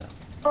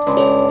Welcome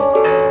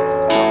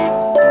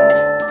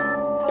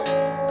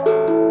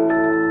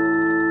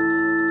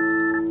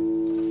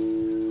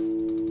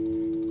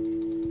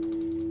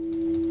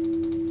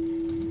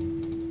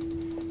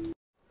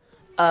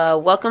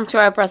to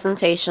our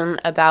presentation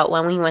about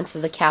when we went to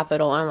the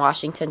Capitol in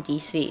Washington,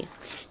 D.C.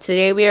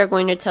 Today we are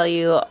going to tell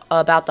you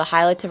about the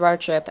highlights of our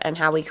trip and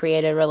how we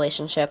created a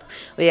relationship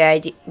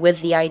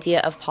with the idea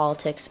of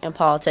politics and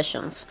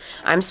politicians.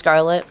 I'm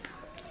Scarlett.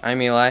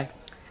 I'm Eli.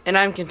 And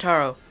I'm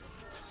Kentaro.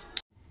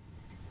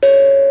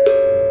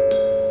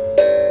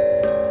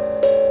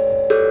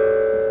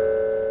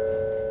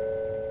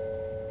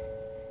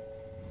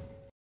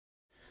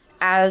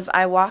 As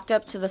I walked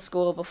up to the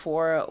school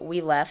before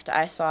we left,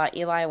 I saw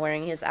Eli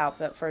wearing his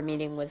outfit for a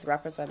meeting with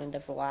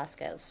Representative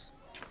Velasquez.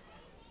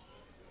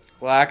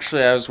 Well,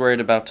 actually, I was worried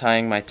about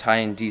tying my tie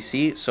in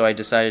D.C., so I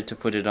decided to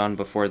put it on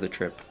before the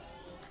trip.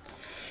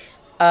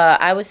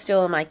 I was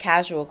still in my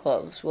casual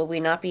clothes. Will we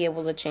not be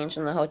able to change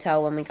in the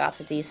hotel when we got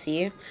to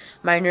D.C.?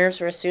 My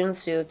nerves were soon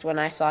soothed when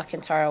I saw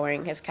Kentaro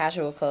wearing his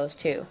casual clothes,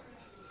 too.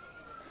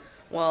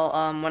 Well,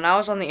 when I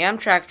was on the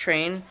Amtrak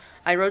train,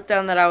 I wrote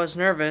down that I was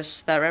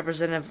nervous that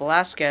Representative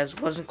Velasquez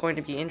wasn't going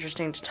to be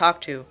interesting to talk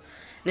to.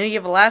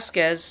 Nydia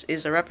Velasquez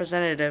is a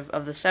representative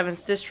of the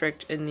 7th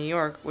District in New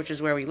York, which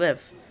is where we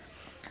live.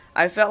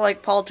 I felt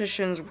like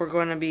politicians were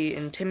going to be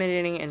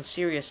intimidating and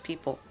serious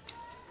people.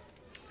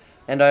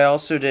 And I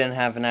also didn't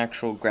have an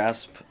actual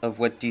grasp of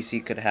what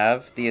D.C. could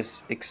have. The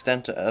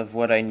extent of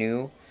what I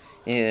knew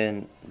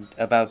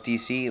about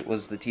D.C.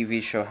 was the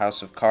TV show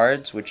House of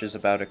Cards, which is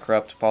about a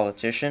corrupt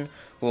politician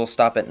who will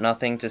stop at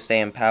nothing to stay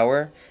in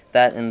power.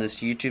 That and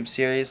this YouTube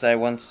series I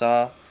once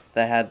saw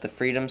that had the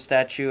Freedom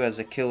Statue as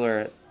a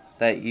killer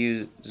that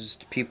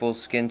used people's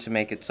skin to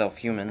make itself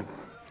human.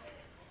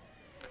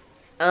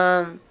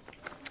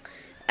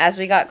 As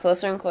we got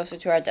closer and closer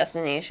to our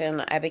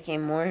destination, I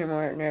became more and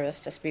more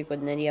nervous to speak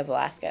with Nydia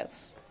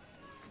Velasquez.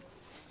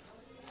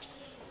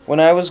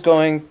 When I was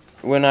going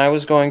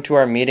to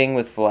our meeting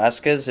with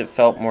Velasquez, it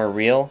felt more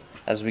real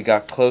as we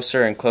got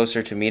closer and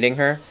closer to meeting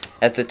her.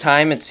 At the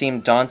time, it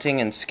seemed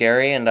daunting and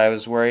scary, and I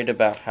was worried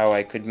about how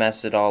I could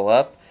mess it all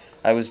up.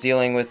 I was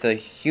dealing with a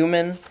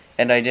human,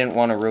 and I didn't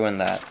want to ruin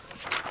that.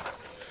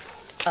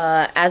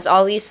 As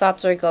all these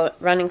thoughts were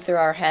running through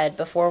our head,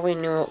 before we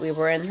knew it, we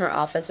were in her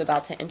office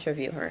about to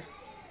interview her.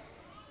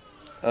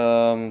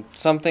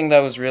 Something that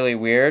was really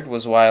weird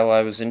was while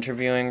I was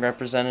interviewing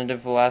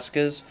Representative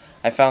Velasquez,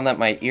 I found that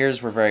my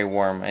ears were very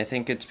warm. I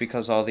think it's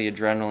because all the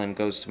adrenaline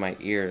goes to my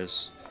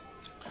ears.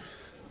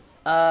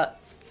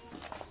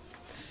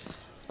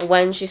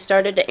 When she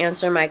started to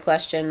answer my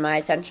question, my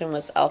attention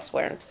was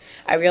elsewhere.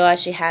 I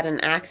realized she had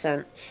an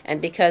accent,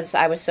 and because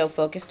I was so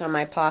focused on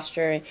my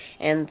posture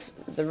and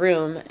the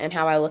room and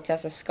how I looked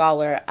as a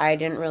scholar, I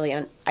couldn't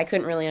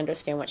really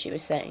understand what she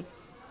was saying.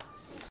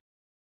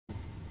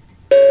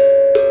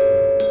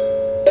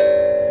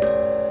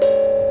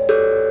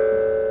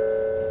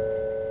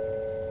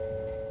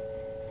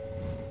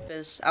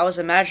 I was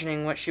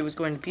imagining what she was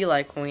going to be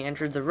like when we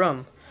entered the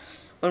room.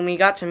 When we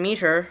got to meet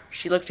her,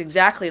 she looked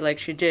exactly like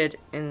she did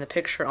in the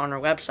picture on her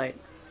website.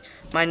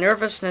 My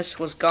nervousness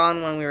was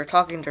gone when we were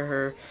talking to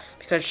her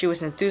because she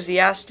was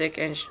enthusiastic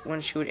and when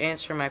she would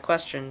answer my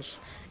questions,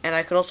 and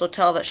I could also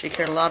tell that she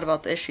cared a lot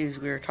about the issues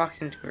we were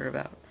talking to her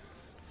about.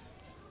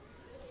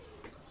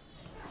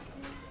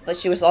 But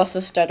she was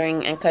also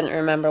stuttering and couldn't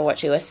remember what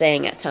she was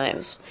saying at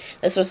times.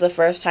 This was the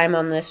first time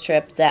on this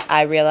trip that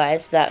I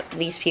realized that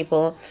these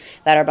people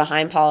that are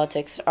behind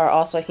politics are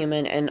also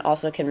human and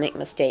also can make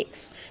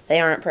mistakes. They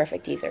aren't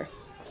perfect either.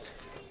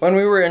 When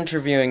we were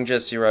interviewing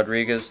Jesse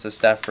Rodriguez, the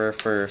staffer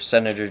for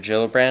Senator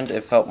Gillibrand,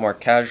 it felt more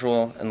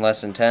casual and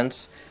less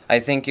intense. I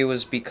think it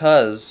was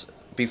because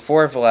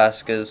before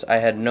Velasquez, I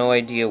had no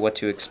idea what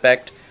to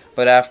expect,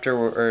 but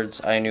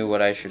afterwards I knew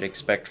what I should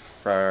expect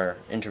for our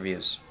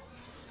interviews.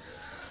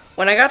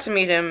 When I got to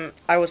meet him,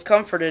 I was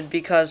comforted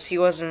because he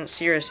wasn't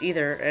serious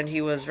either, and he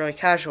was very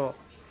casual.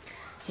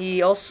 He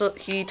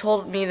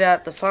told me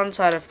that the fun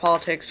side of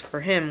politics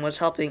for him was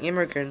helping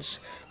immigrants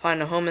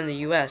find a home in the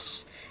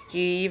U.S.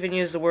 He even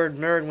used the word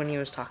nerd when he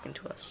was talking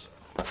to us.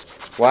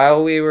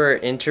 While we were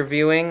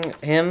interviewing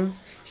him,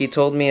 he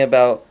told me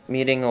about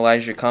meeting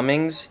Elijah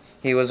Cummings.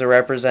 He was a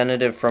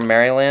representative from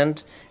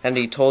Maryland, and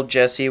he told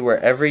Jesse,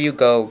 wherever you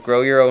go,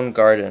 grow your own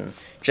garden.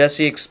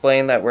 Jesse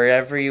explained that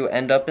wherever you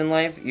end up in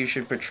life, you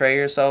should portray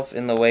yourself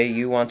in the way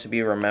you want to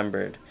be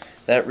remembered.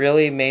 That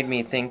really made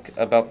me think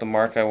about the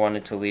mark I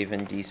wanted to leave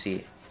in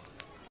D.C.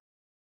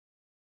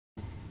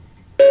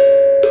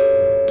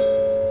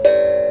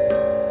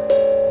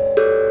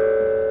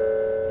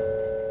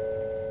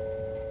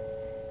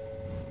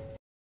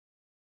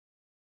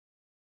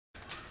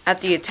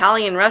 At the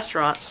Italian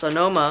restaurant,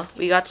 Sonoma,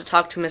 we got to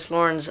talk to Miss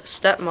Lauren's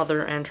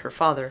stepmother and her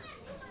father.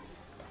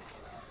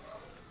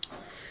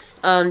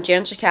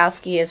 Jan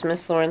Chakowski is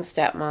Miss Lauren's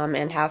stepmom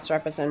and House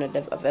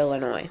Representative of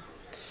Illinois,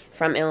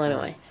 from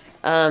Illinois.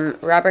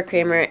 Robert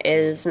Kramer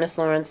is Miss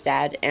Lauren's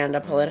dad and a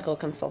political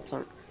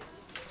consultant.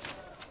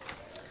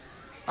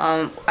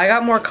 I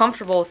got more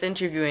comfortable with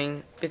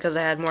interviewing because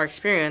I had more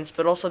experience,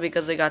 but also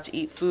because I got to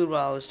eat food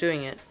while I was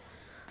doing it.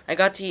 I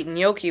got to eat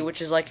gnocchi,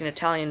 which is like an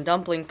Italian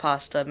dumpling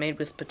pasta made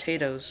with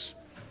potatoes.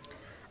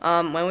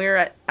 When we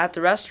were at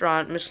the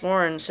restaurant, Miss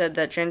Lauren said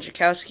that Jen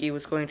Jakowski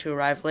was going to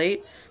arrive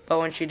late, but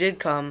when she did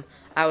come,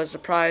 I was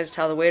surprised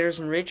how the waiters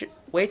and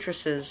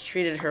waitresses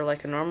treated her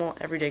like a normal,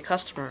 everyday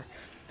customer,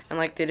 and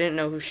like they didn't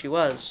know who she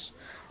was.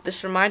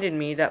 This reminded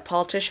me that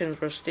politicians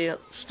were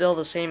still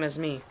the same as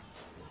me.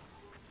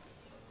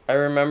 I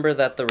remember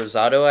that the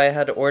risotto I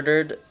had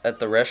ordered at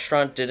the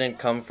restaurant didn't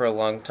come for a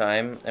long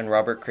time, and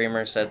Robert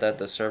Creamer said that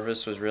the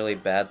service was really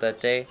bad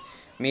that day.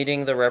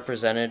 Meeting the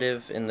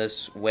representative in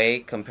this way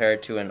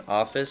compared to an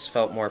office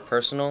felt more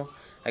personal.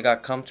 I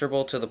got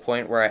comfortable to the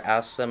point where I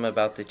asked them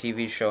about the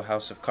TV show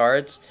House of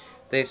Cards.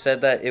 They said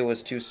that it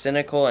was too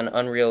cynical and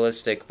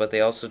unrealistic, but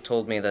they also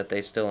told me that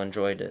they still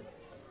enjoyed it.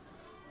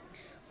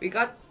 We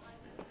got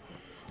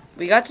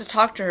to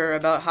talk to her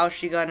about how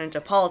she got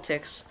into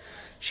politics.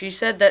 She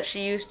said that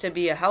she used to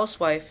be a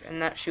housewife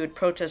and that she would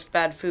protest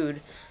bad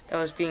food that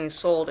was being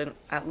sold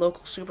at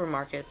local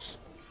supermarkets.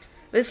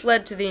 This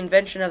led to the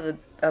invention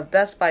of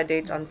Best By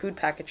dates on food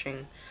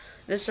packaging.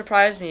 This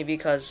surprised me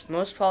because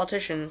most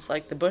politicians,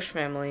 like the Bush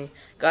family,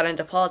 got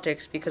into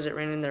politics because it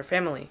ran in their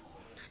family.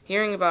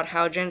 Hearing about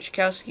how Jen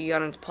Schakowsky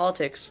got into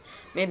politics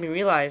made me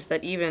realize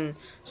that even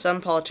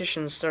some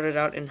politicians started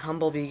out in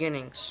humble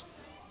beginnings.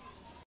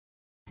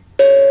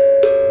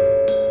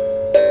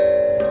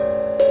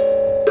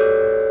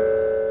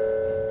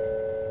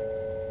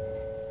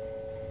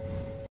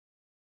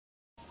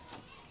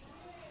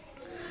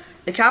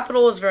 The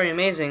Capitol was very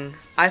amazing.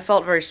 I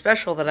felt very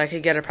special that I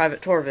could get a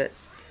private tour of it.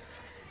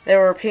 There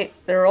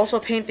were also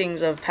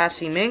paintings of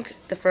Patsy Mink,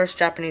 the first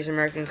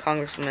Japanese-American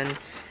congresswoman,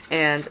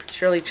 and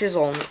Shirley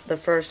Chisholm, the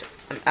first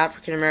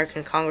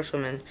African-American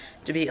congresswoman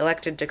to be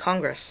elected to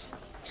Congress.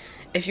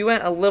 If you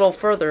went a little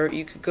further,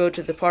 you could go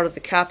to the part of the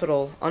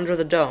Capitol under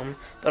the dome,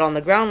 but on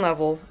the ground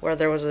level, where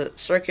there was a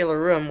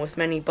circular room with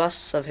many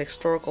busts of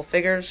historical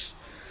figures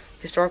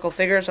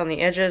on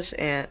the edges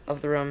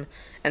of the room,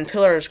 and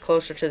pillars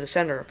closer to the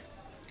center.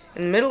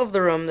 In the middle of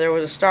the room, there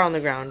was a star on the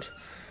ground.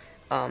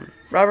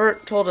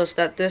 Robert told us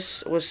that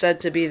this was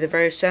said to be the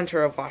very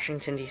center of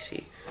Washington,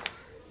 D.C.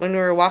 When we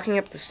were walking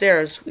up the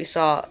stairs, we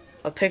saw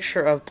a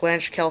picture of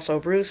Blanche Kelso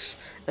Bruce,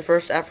 the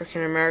first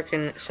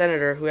African-American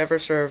senator who ever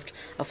served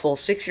a full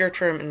 6-year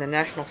term in the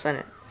National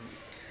Senate.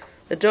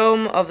 The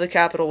dome of the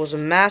Capitol was a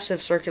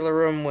massive circular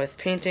room with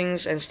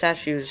paintings and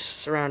statues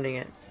surrounding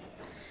it.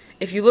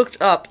 If you looked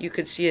up, you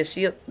could see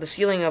the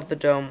ceiling of the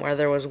dome where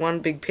there was one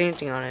big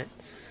painting on it.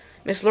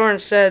 Miss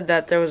Lawrence said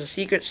that there was a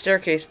secret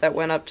staircase that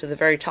went up to the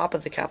very top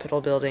of the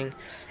Capitol building,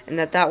 and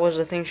that was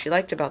the thing she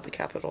liked about the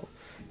Capitol,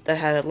 that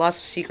had lots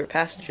of secret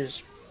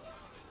passages.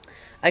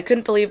 I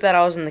couldn't believe that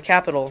I was in the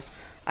Capitol.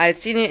 I had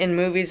seen it in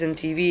movies and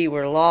TV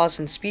where laws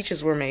and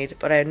speeches were made,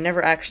 but I had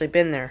never actually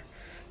been there.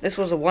 This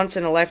was a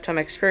once-in-a-lifetime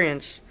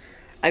experience.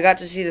 I got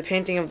to see the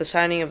painting of the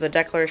signing of the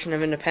Declaration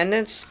of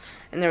Independence,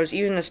 and there was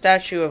even a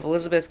statue of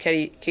Elizabeth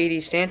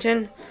Cady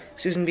Stanton,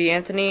 Susan B.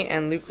 Anthony,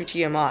 and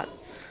Lucretia Mott.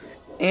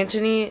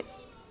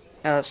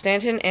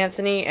 Stanton,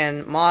 Anthony,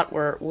 and Mott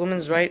were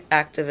women's rights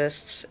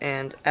activists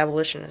and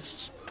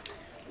abolitionists.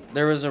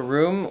 There was a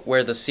room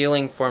where the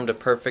ceiling formed a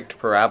perfect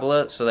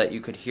parabola so that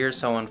you could hear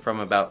someone from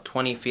about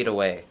 20 feet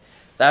away.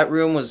 That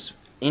room was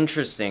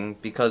interesting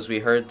because we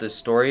heard this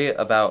story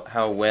about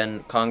how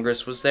when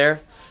Congress was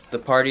there, the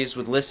parties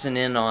would listen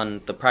in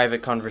on the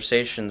private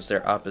conversations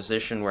their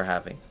opposition were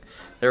having.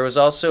 There was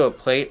also a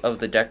plate of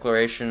the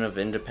Declaration of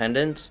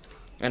Independence,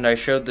 and I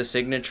showed the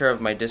signature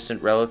of my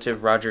distant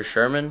relative Roger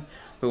Sherman,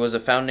 who was a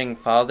founding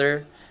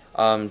father.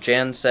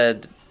 Jan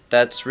said,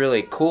 "That's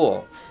really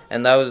cool."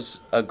 And that was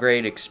a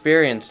great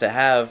experience to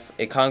have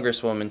a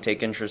congresswoman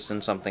take interest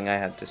in something I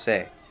had to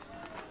say.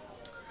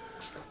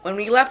 When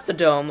we left the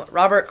dome,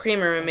 Robert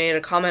Creamer made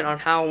a comment on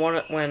how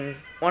when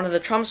one of the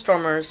Trump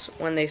stormers,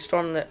 when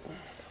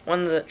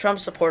the Trump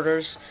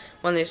supporters,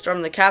 when they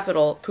stormed the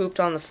Capitol, pooped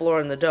on the floor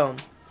in the dome.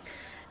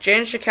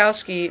 Jan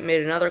Schakowsky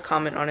made another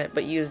comment on it,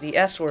 but used the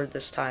S word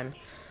this time.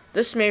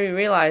 This made me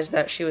realize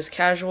that she was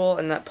casual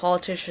and that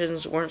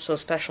politicians weren't so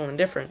special and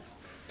different.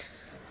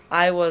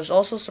 I was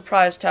also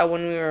surprised how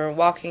when we were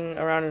walking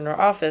around in our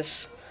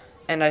office,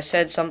 and I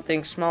said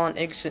something small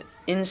and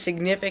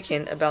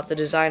insignificant about the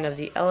design of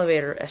the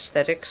elevator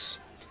aesthetics,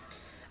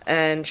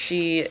 and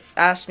she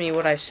asked me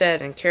what I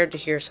said and cared to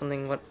hear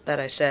something that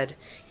I said,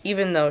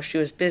 even though she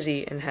was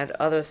busy and had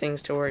other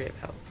things to worry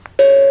about.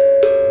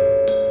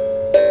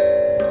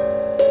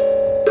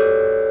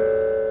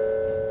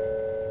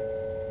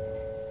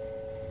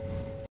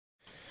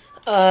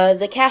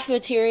 The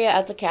cafeteria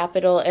at the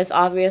Capitol is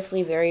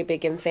obviously very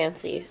big and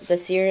fancy. The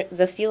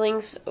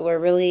ceilings were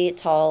really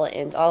tall,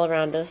 and all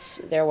around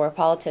us there were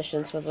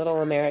politicians with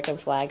little American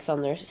flags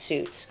on their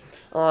suits,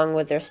 along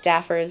with their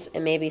staffers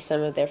and maybe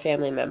some of their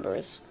family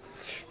members.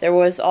 There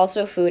was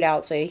also food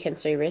out so you can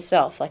serve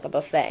yourself, like a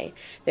buffet.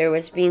 There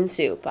was bean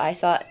soup. I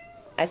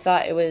I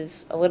thought it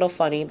was a little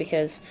funny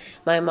because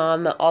my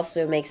mom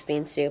also makes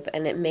bean soup,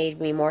 and it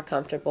made me more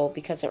comfortable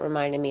because it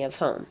reminded me of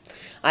home.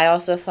 I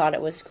also thought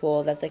it was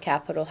cool that the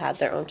Capitol had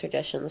their own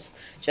traditions,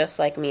 just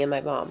like me and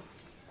my mom.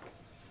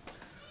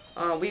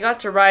 We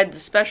got to ride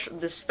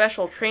the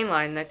special train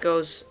line that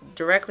goes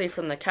directly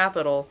from the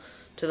Capitol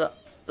to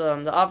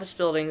the office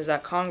buildings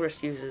that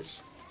Congress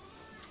uses.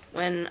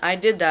 When I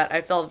did that,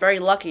 I felt very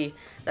lucky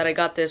that I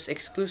got this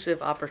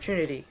exclusive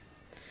opportunity.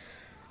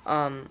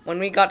 When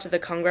we got to the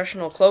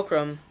Congressional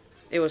cloakroom,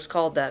 it was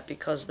called that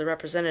because the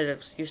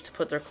representatives used to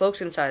put their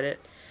cloaks inside it.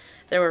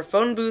 There were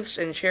phone booths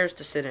and chairs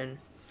to sit in.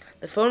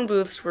 The phone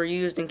booths were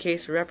used in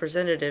case a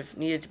representative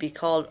needed to be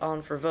called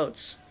on for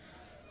votes,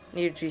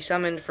 needed to be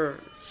summoned for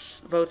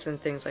votes and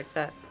things like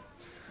that.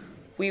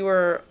 We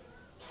were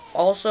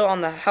also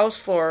on the House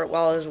floor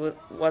while it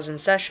was in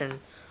session.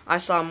 I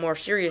saw a more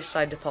serious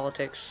side to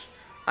politics.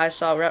 I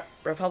saw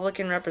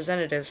Republican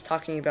representatives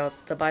talking about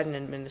the Biden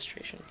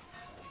administration.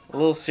 A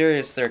little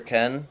serious there,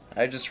 Ken.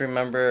 I just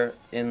remember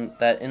in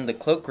the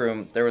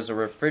cloakroom there was a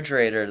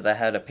refrigerator that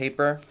had a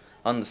paper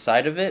on the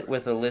side of it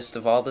with a list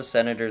of all the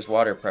senators'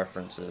 water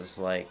preferences,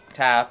 like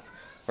tap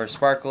or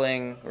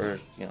sparkling or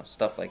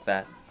stuff like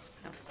that.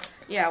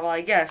 Yeah, well,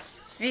 I guess.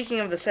 Speaking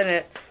of the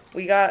Senate,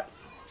 we got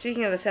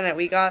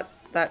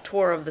that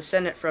tour of the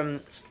Senate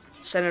from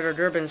Senator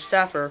Durbin's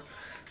staffer,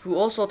 who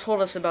also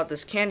told us about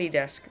this candy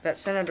desk that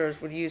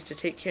senators would use to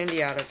take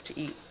candy out of to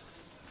eat.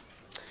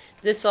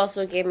 This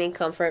also gave me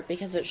comfort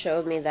because it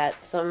showed me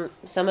that some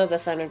of the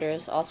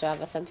senators also have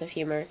a sense of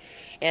humor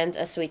and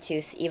a sweet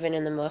tooth, even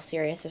in the most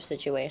serious of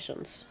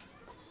situations.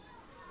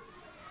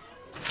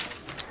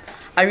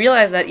 I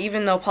realized that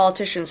even though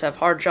politicians have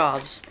hard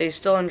jobs, they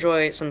still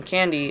enjoy some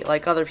candy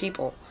like other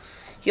people.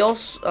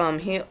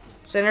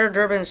 Senator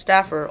Durbin's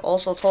staffer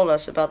also told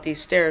us about these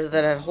stairs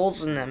that had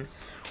holes in them,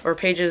 where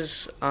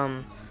pages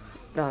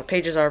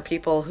are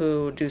people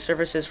who do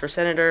services for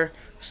senator,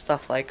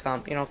 stuff like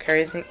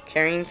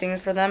carrying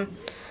things for them.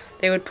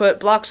 They would put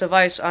blocks of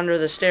ice under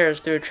the stairs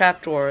through a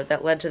trapdoor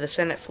that led to the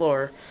Senate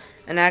floor,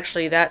 and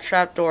actually that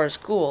trapdoor is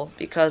cool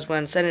because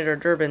when Senator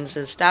Durbin's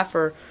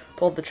staffer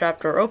pulled the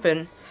trapdoor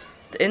open,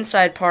 the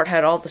inside part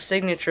had all the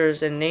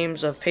signatures and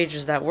names of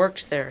pages that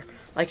worked there,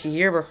 like a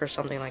yearbook or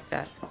something like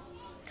that.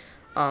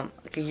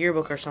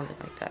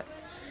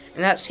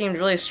 And that seemed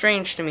really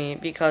strange to me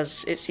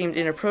because it seemed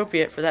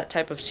inappropriate for that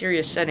type of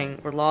serious setting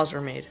where laws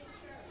are made.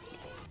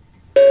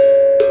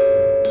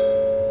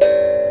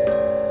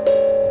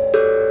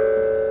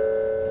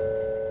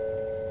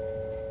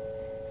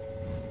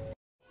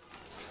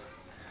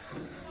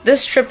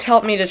 This trip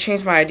helped me to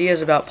change my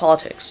ideas about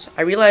politics.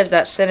 I realized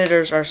that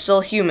senators are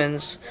still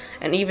humans,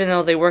 and even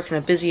though they work in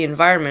a busy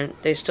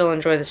environment, they still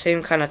enjoy the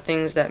same kind of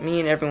things that me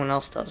and everyone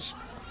else does.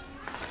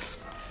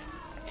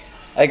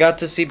 I got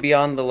to see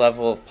beyond the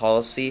level of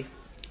policy.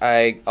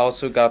 I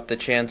also got the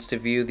chance to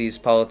view these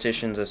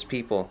politicians as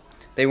people.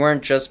 They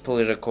weren't just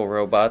political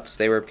robots.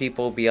 They were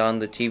people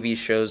beyond the TV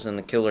shows and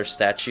the killer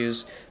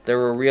statues. There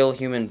were real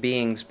human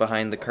beings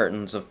behind the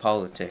curtains of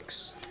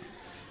politics.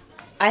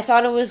 I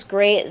thought it was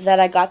great that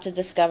I got to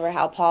discover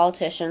how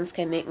politicians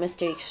can make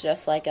mistakes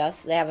just like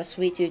us. They have a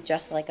sweet tooth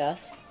just like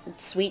us,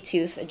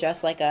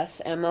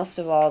 and most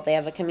of all, they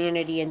have a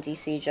community in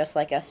D.C. just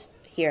like us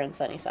here in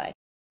Sunnyside.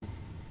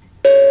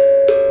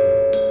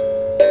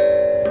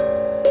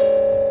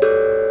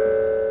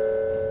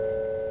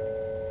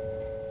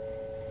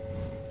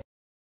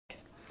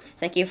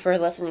 Thank you for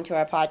listening to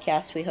our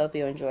podcast. We hope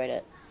you enjoyed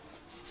it.